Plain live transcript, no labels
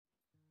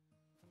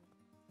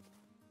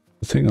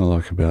thing I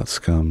like about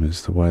Scum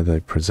is the way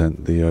they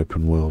present the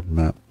open world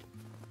map.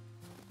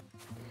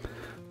 I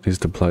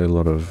used to play a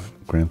lot of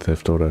Grand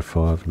Theft Auto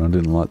 5 and I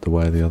didn't like the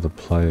way the other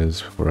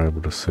players were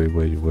able to see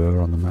where you were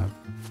on the map.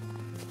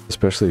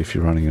 Especially if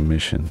you're running a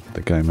mission,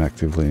 the game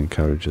actively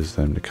encourages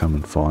them to come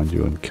and find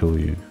you and kill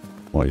you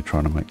while you're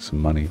trying to make some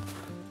money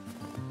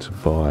to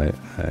buy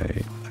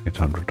a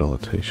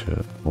 $800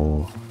 t-shirt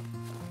or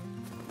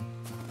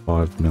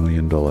 $5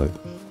 million.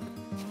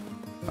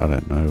 I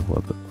don't know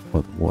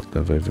what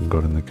they've even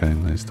got in the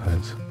game these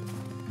days.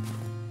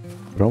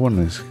 But I want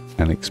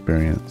an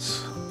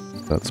experience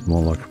that's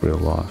more like real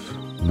life,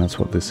 and that's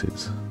what this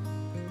is.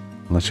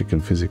 Unless you can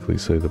physically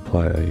see the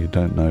player, you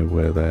don't know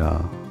where they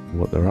are,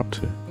 what they're up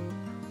to.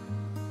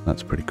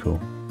 That's pretty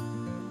cool.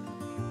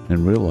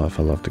 In real life,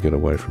 I love to get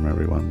away from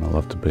everyone. I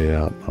love to be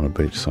out on a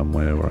beach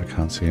somewhere where I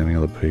can't see any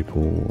other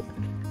people,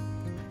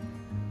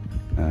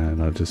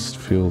 and I just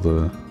feel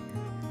the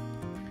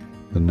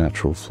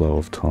natural flow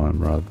of time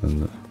rather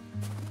than the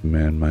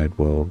man-made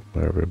world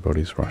where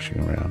everybody's rushing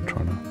around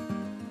trying to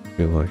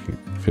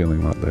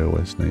feeling like they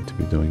always need to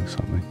be doing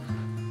something.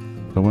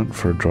 I went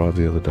for a drive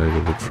the other day to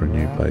look for a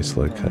new base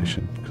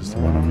location because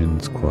the one I'm in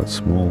is quite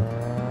small,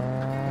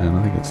 and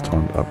I think it's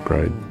time to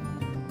upgrade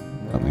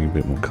something a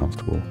bit more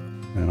comfortable.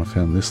 And I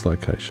found this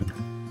location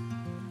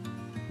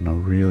and I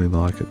really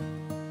like it.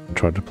 I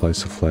tried to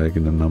place a flag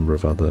in a number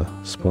of other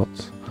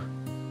spots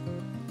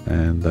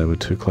and they were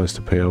too close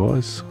to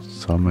POIs,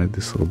 so I made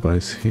this little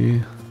base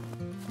here,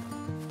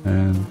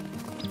 and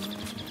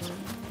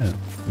yeah,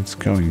 it's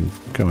going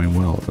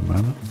well at the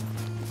moment.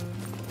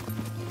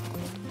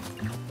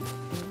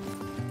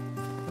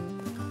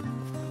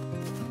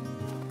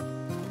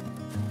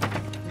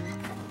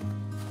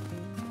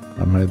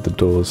 I made the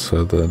doors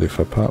so that if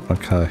I park my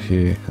car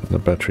here and the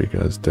battery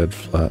goes dead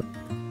flat,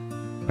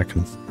 I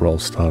can roll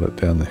start it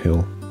down the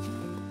hill.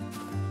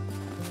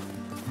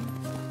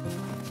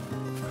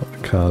 Got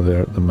the car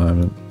there at the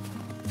moment.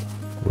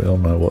 We all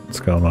know what's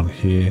going on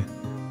here.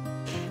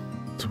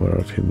 That's where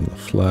I've hidden the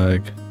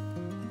flag.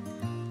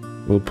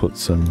 We'll put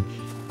some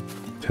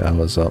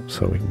towers up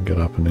so we can get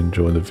up and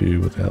enjoy the view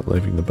without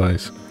leaving the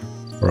base.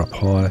 We're up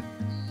high,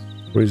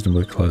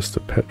 reasonably close to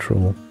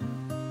petrol.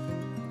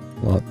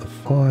 Light the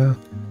fire,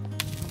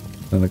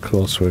 and of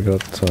course we've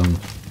got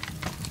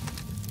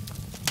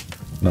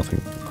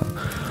nothing.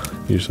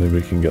 Usually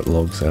we can get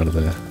logs out of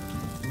there.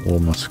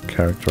 Warm my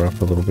character up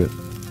a little bit.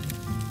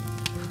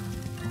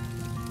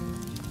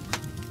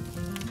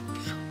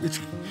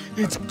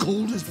 It's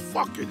cold as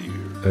fuck in here.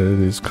 It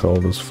is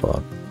cold as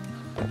fuck,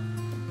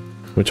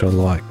 which I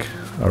like.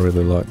 I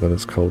really like that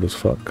it's cold as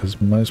fuck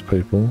because most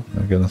people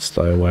are going to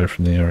stay away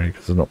from the area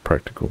because it's not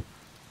practical.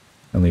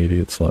 Only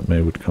idiots like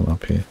me would come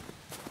up here.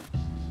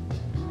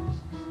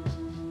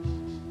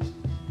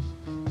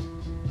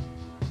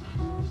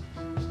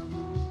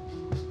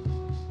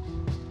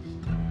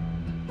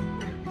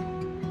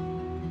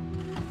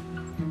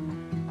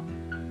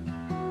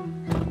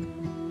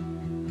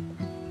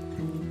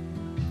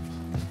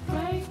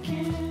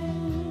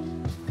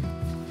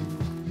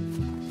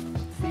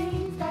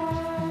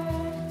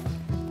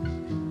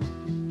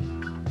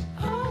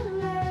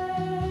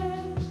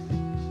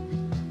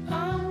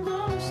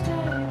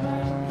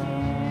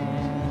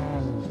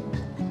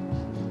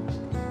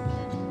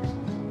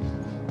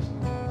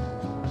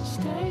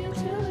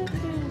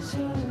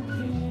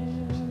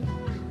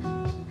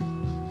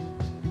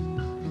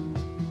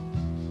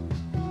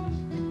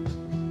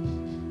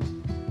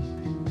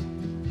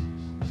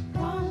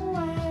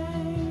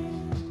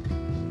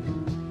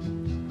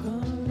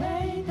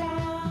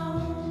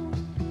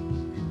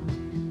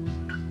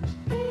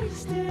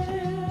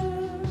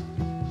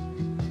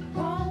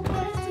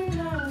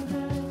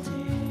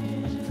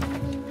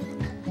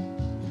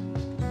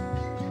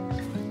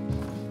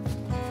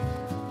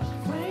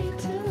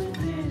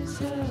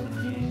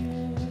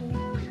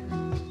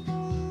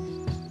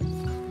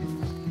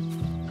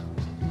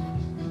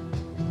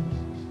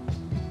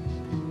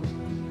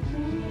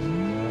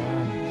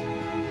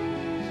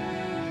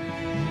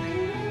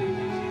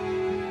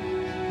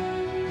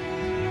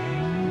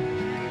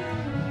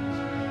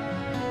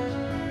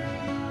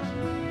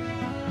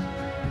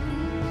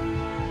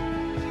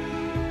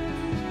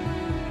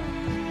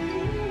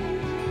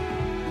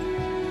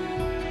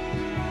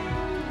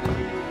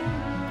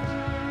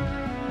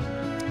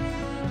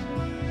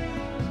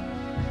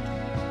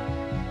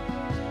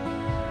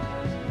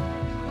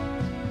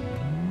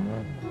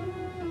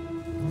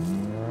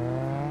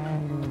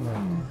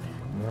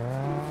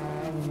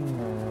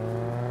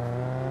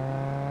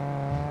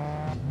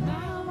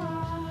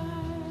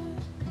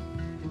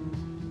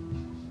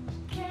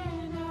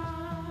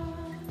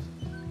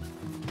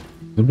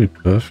 It'll be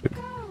perfect.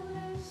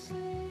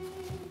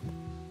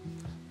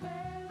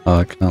 Oh,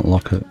 I can't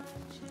lock it.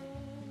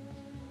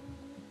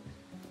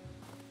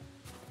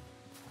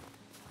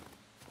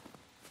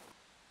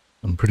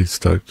 I'm pretty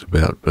stoked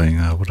about being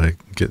able to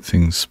get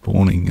things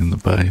spawning in the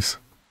base.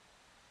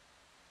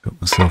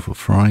 Got myself a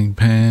frying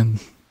pan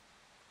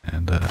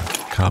and a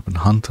carbon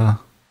hunter.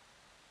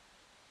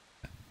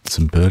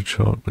 some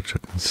birdshot, which I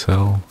can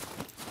sell.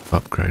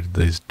 Upgraded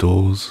these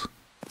doors.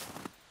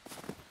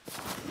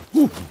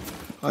 Whew.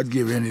 I'd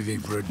give anything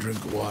for a drink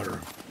of water.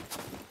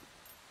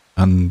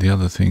 And the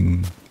other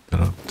thing that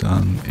I've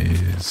done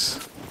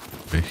is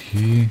over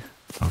here,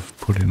 I've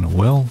put in a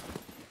well.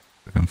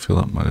 I can fill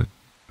up my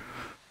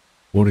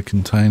water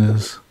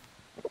containers.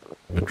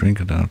 If I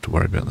drink, I don't have to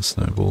worry about the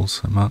snowballs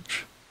so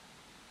much.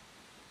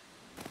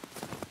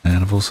 And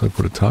I've also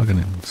put a target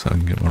in so I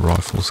can get my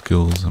rifle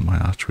skills and my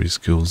archery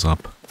skills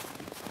up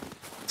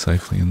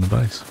safely in the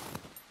base.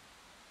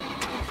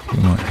 We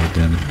might head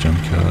down to the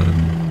junkyard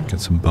and get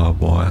some barbed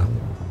wire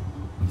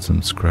and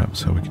some scrap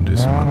so we can do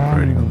some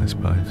upgrading on this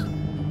base.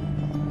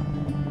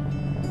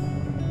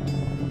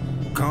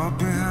 Caught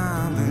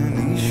behind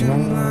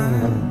Venetian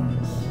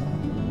blinds,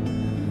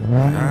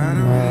 out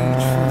of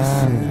reach for the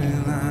city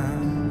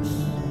lines.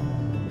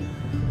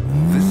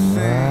 This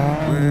ain't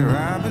where I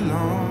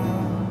belong.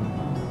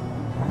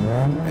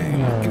 Hey,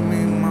 look at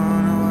me,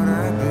 man, what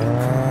I've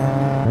become.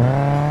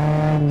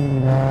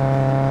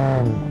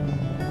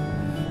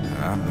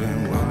 I've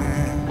been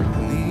running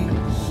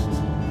east,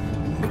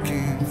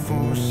 looking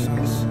for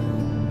sunset,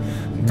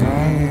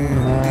 deep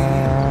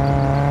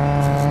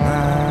since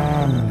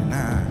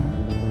 '99.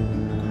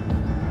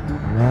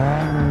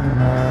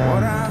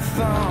 What I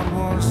thought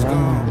was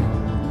Scum,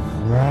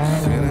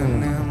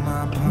 sitting in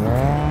my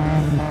pocket,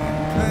 in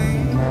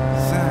plain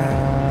sight,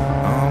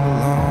 all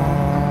alone.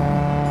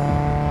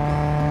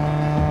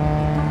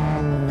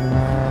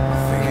 I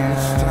think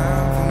it's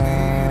time for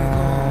me to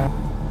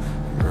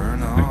go, burn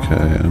all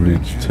Okay, I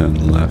need to turn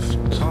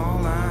left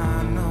all I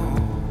know,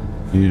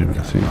 here, I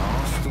think.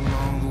 lost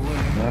along the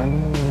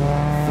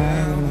way.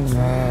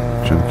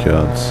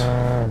 Junkyards.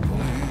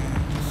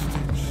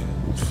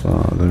 Not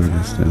far, there it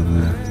is down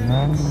there.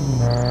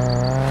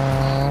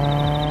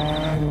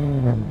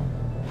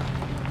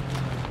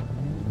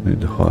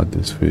 Need to hide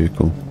this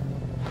vehicle.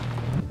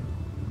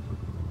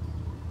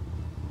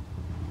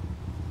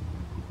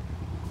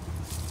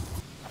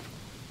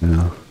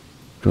 Now,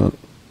 got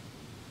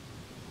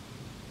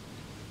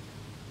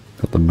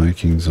the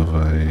makings of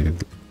a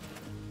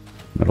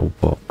metal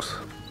box.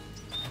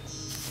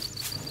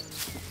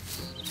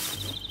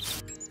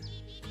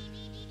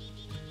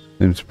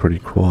 Seems pretty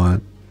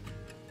quiet.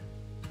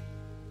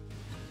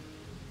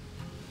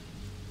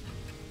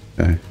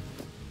 Okay.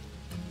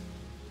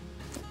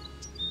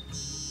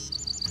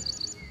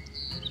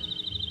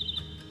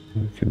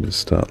 We can just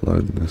start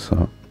loading this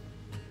up.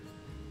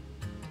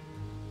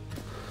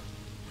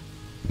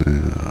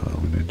 Now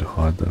we need to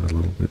hide that a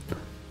little bit.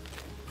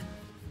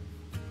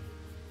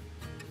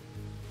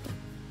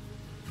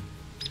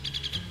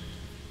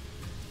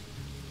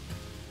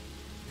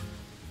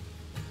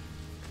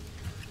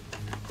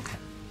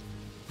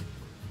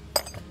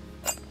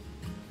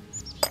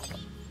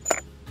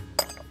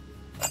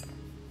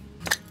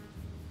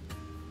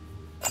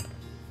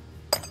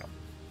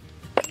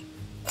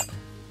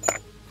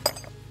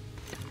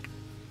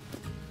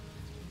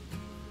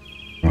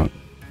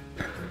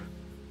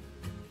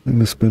 I'm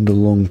going to spend a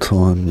long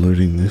time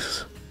looting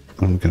this.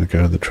 I'm going to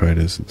go to the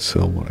traders and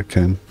sell what I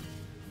can.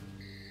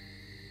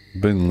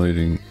 I've been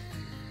looting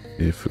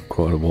here for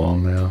quite a while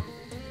now.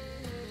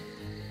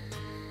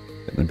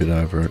 Getting a bit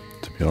over it,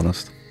 to be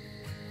honest.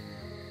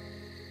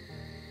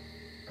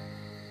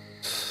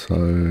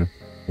 So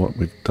what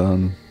we've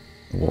done,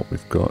 what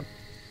we've got,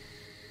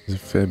 is a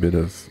fair bit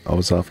of... I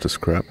was after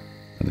scrap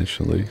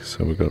initially,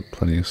 so we've got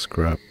plenty of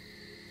scrap.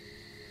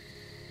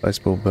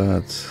 Baseball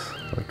bats,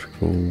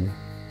 electrical...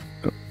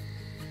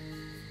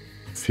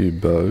 few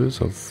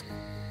bows. I've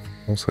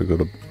also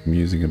got I'm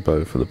using a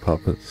bow for the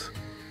puppets,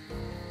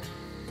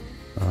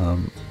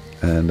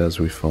 and as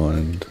we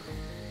find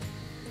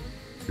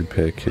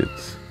repair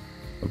kits,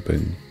 I've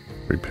been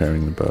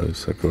repairing the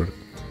bows. I've got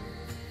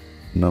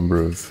a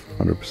number of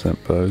 100%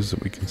 bows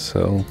that we can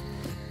sell.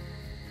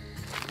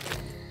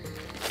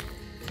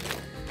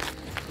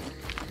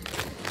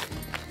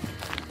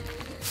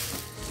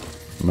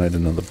 Made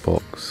another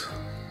box,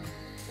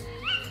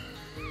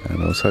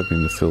 and I was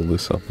hoping to fill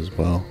this up as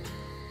well.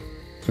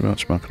 Too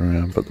much mucking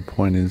around, but the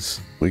point is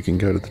we can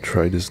go to the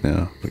traders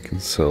now. We can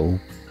sell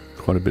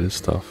quite a bit of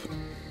stuff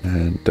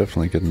and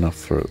definitely get enough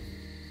for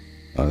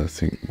I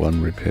think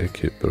one repair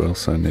kit, but I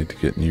also need to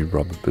get new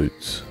rubber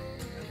boots.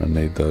 I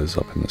need those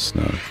up in the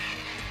snow.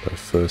 So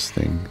first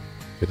thing,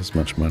 get as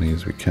much money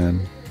as we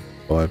can,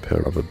 buy a pair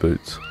of rubber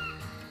boots,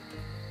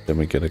 then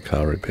we get a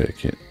car repair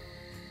kit.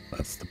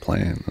 That's the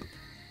plan.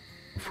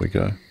 Off we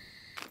go.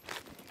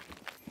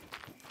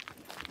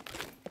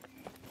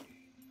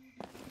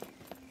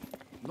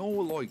 No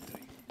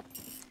loitering.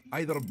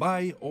 Either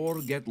buy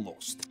or get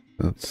lost.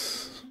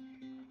 That's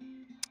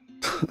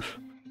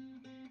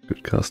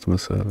good customer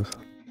service.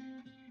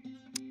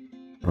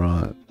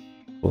 Right,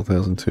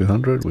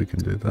 4,200, we can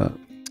do that.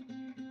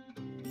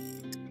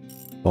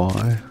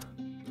 Buy.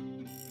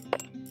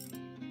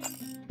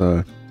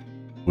 So,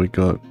 we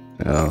got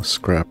our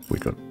scrap, we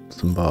got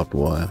some barbed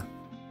wire.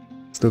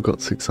 Still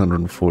got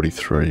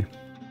 643.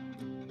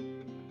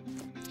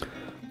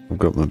 I've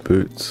got my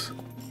boots.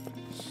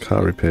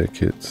 car repair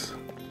kits.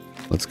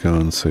 Let's go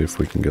and see if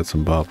we can get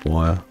some barbed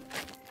wire.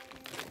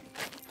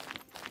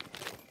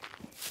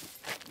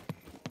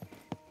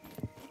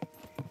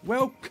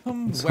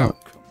 Welcome, What's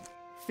welcome.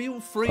 Feel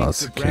free Oh,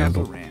 it's to a browse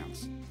candle.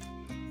 around.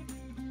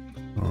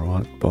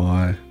 Alright,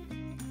 buy.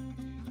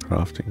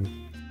 Crafting.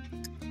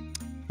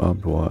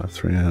 Barbed wire,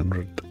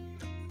 300.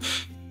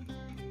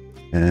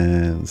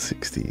 And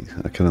 60.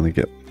 I can only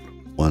get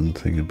one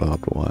thing of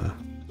barbed wire.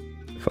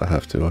 If I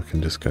have to, I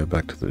can just go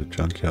back to the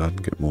junkyard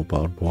and get more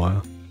barbed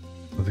wire.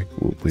 I think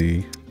we'll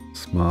be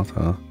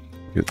smarter.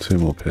 Get 2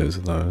 more pairs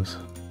of those.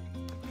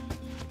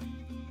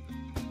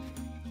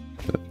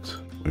 But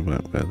we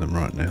won't wear them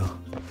right now.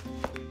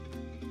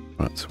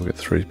 Right, so we'll get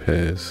 3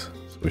 pairs.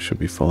 So we should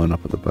be fine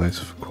up at the base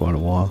for quite a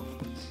while.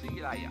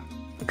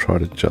 I'll try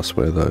to just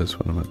wear those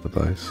when I'm at the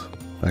base.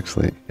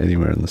 Actually,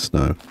 anywhere in the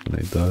snow, I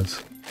need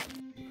those.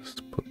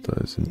 Just put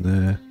those in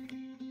there.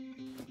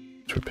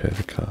 Let's repair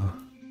the car.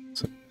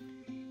 So,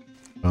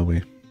 are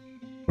we?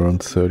 We're on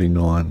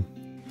 39.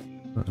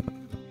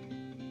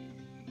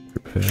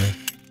 Repair.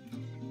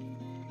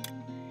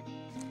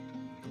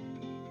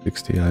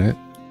 68.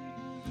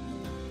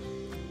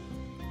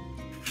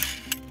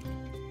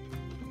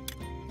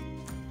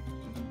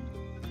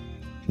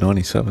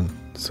 $97.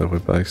 So we're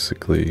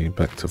basically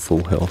back to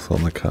full health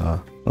on the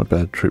car. Not a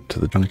bad trip to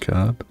the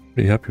junkyard.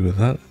 Pretty happy with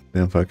that.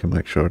 Now if I can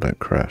make sure I don't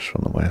crash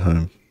on the way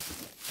home.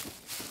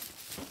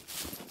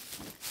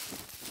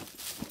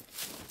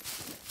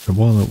 So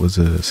while it was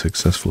a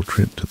successful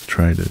trip to the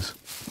traders,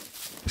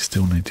 we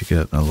still need to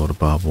get a lot of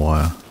barbed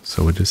wire.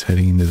 So we're just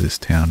heading into this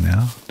town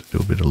now to do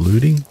a bit of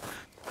looting,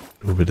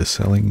 do a bit of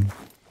selling,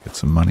 get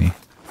some money,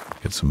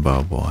 get some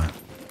barbed wire.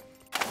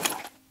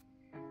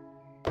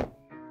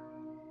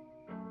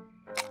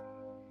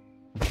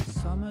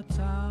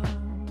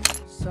 Summertime,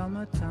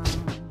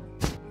 summertime,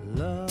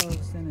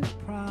 love's in its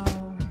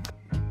prime.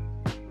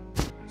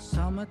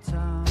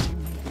 Summertime,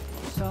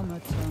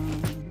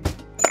 summertime,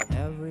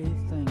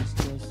 everything's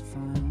just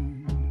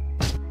fine.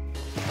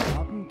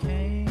 Autumn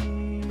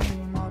came,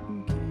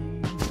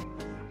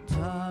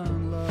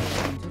 turned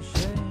love into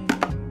shame.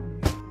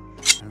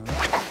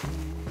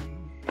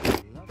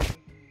 And love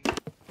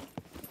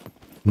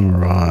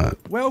Alright,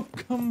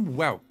 Welcome,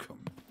 welcome.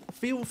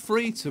 Feel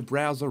free to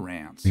browse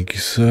around. thank you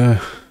sir.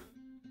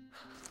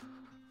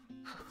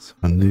 So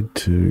I need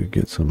to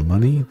get some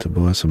money to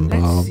buy some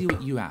Let's see barbed.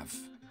 what you have.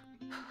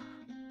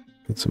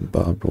 Get some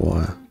barbed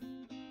wire.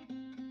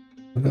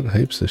 I got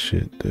heaps of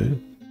shit,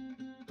 dude.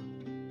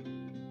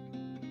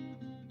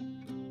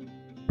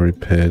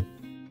 Repaired.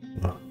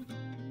 Oh.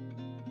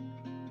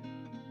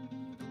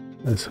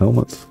 There's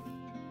helmets.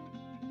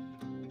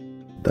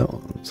 That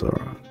one's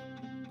alright.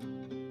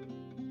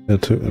 I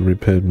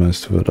repaired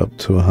most of it up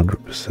to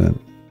 100%.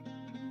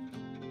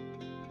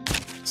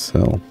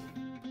 Sell.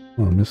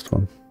 Oh, I missed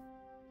one.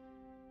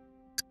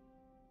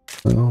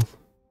 Sell.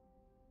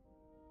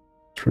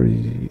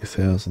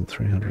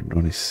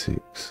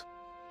 3,396.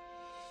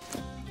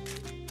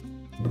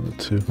 Another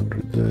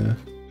 200 there.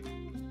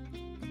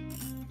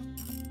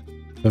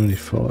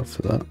 75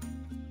 for that.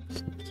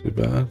 It's not too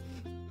bad.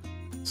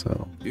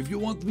 So, If you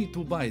want me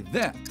to buy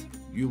that,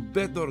 you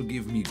better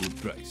give me good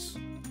price.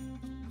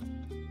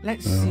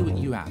 Let's see what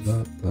you have.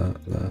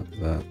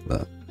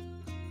 That.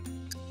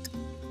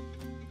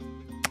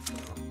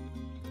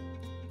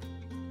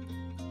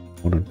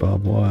 Wanted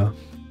barbed wire.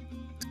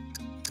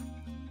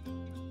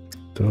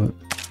 Do it.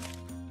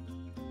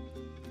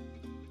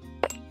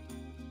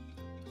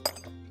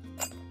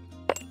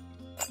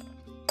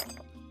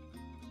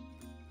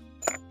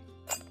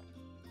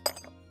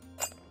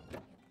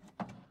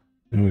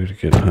 Now we gotta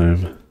get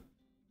home.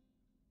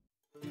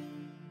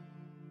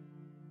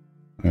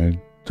 I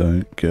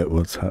don't get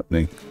what's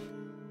happening. For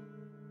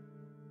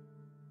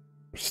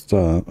a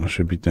start, I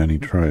should be Danny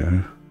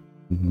Trejo.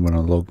 And when I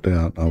logged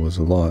out, I was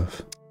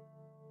alive.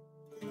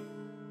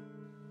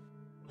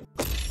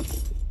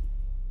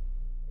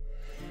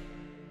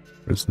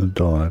 Prisoner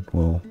died.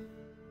 Well,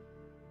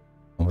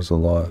 I was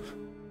alive.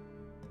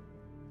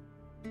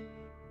 I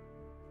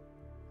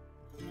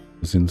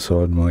was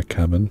inside my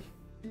cabin,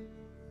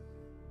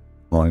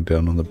 lying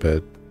down on the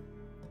bed.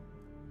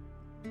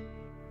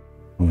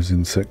 I was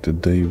in sector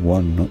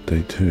D1, not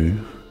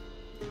D2.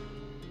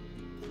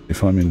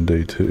 If I'm in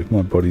D2, if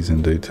my body's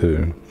in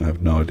D2, I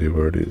have no idea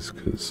where it is,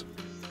 because...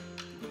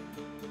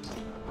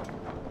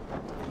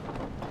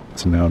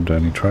 So now I'm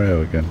Danny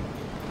Trejo again.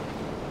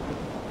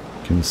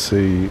 You can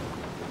see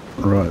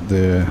right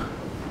there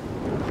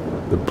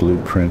the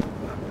blueprint.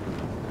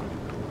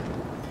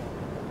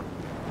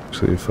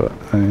 Actually, if I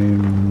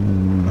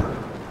aim...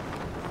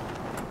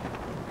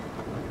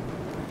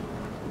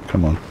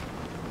 Come on.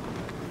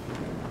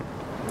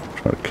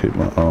 Try to keep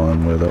my eye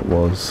on where that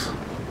was.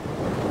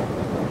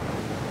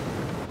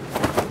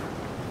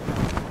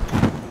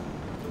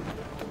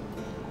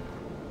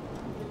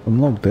 I'm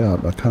logged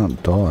out, I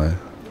can't die.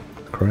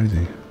 It's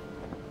crazy.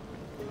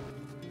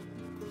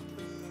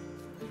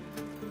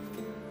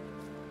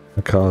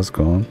 The car's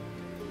gone.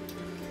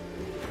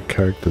 The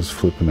character's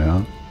flipping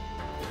out.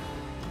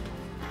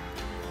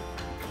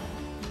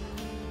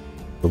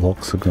 The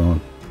locks are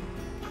gone.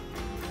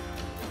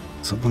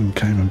 Someone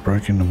came and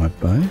broke into my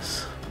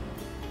base?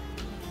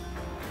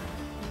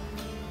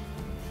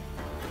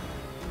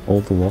 All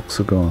the locks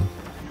are gone.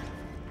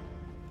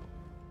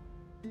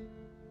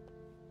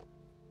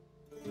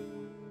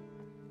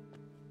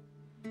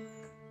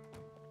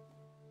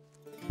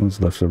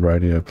 Someone's left a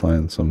radio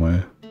playing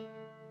somewhere.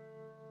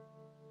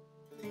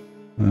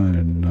 Oh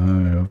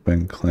no, I've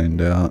been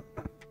cleaned out.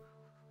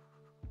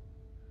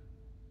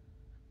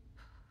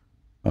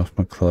 Half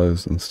my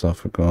clothes and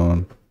stuff are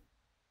gone.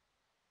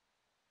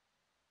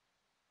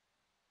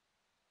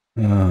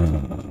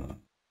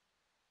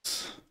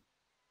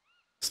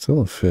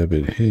 Still a fair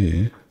bit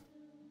here.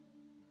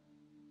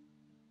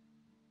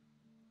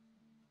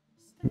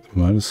 The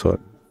motorcycle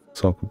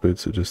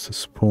boots are just a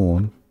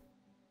spawn.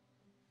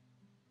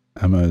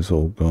 Ammo's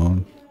all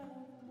gone.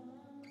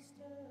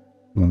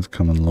 Someone's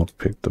come and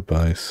lockpicked the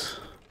base.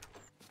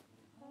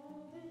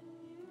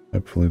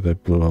 Hopefully they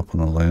blew up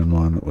on a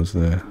landmine that was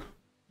there.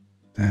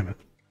 Damn it.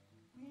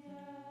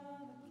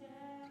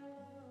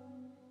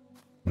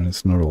 I mean,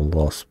 it's not all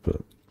lost, but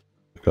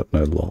I've got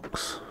no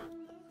locks.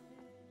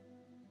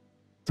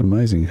 It's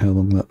amazing how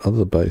long that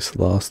other base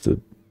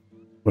lasted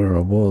where I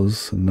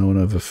was and no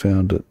one ever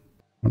found it.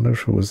 I wonder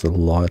if it was the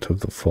light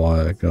of the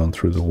fire going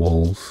through the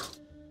walls,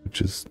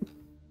 which is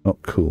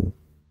not cool.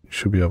 You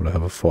should be able to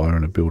have a fire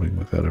in a building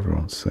without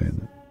everyone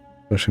seeing it,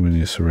 especially when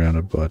you're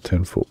surrounded by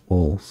 10-foot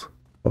walls.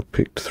 I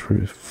picked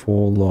through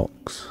 4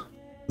 locks.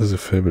 There's a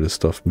fair bit of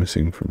stuff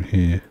missing from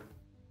here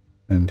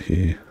and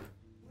here.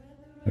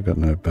 I got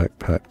no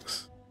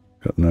backpacks,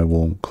 got no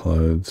warm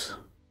clothes.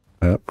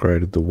 I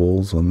upgraded the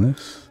walls on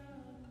this.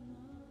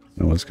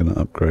 I was going to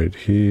upgrade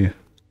here.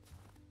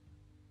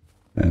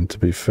 And to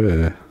be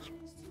fair,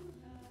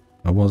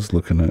 I was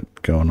looking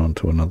at going on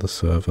to another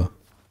server.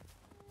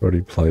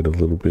 Already played a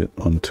little bit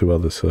on 2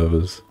 other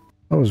servers.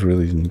 I was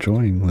really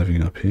enjoying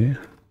living up here.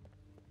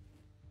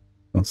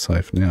 Not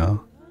safe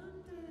now.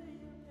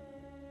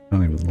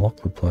 Can't even lock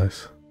the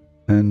place.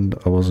 And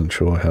I wasn't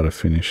sure how to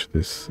finish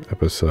this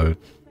episode.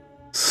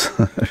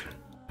 So,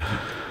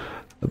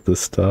 at the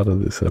start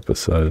of this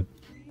episode,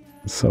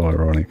 it's so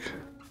ironic.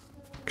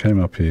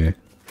 Came up here,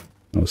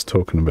 I was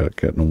talking about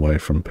getting away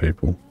from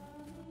people,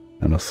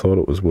 and I thought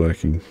it was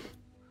working.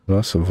 But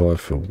I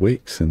survived for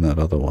weeks in that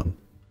other one.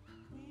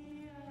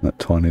 That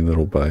tiny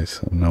little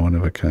base, and no one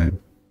ever came.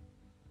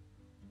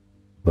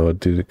 Though I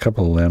did, a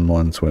couple of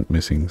landmines went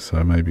missing,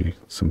 so maybe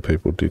some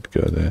people did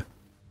go there.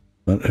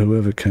 But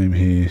whoever came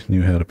here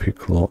knew how to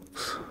pick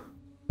locks.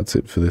 That's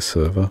it for this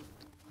server.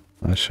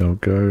 I shall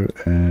go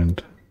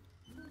and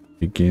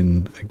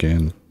begin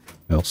again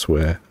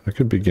elsewhere. I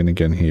could begin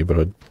again here,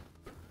 but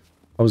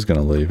I was going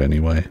to leave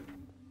anyway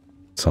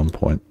at some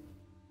point.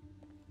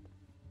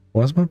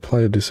 Why is my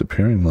player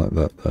disappearing like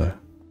that though?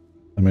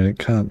 I mean, it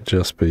can't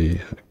just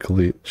be a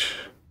glitch.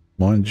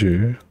 Mind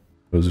you,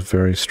 it was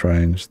very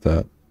strange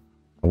that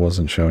I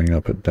wasn't showing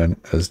up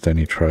as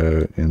Danny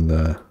Trejo in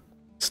the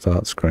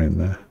start screen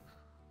there.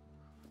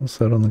 What's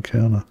that on the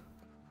counter?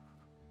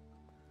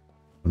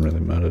 Doesn't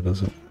really matter,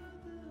 does it?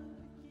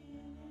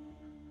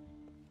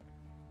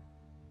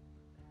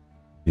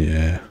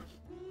 Yeah.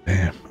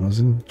 Damn, I was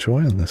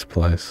enjoying this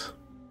place.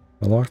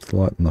 I liked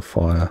lighting the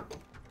fire.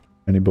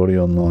 Anybody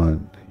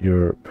online?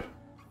 Europe.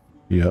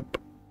 Yep.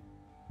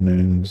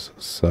 Noon's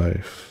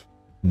safe.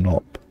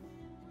 Nop.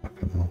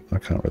 I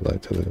can't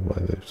relate to the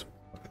way these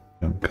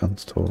young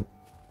cunts talk.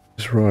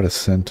 Just write a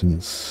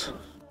sentence.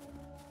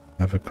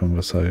 Have a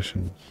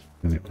conversation.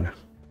 Anyway.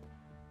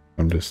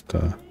 I'm just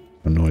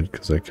annoyed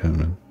because they came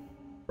and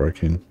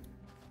broke in.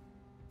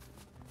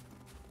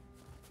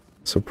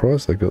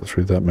 Surprised they got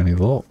through that many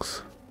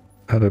locks.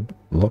 Had a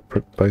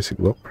basic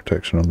lock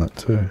protection on that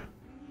too.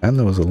 And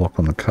there was a lock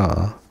on the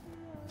car.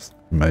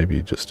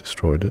 Maybe just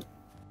destroyed it.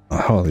 I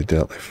highly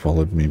doubt they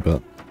followed me,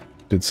 but I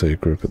did see a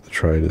group at the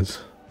traders.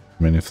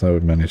 I mean, if they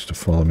would manage to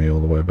follow me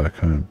all the way back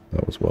home,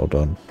 that was well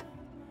done.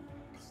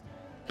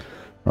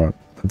 Alright,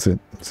 that's it.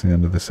 That's the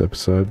end of this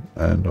episode,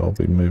 and I'll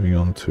be moving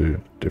on to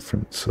a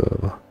different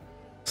server.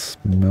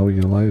 Smell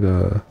you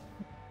later.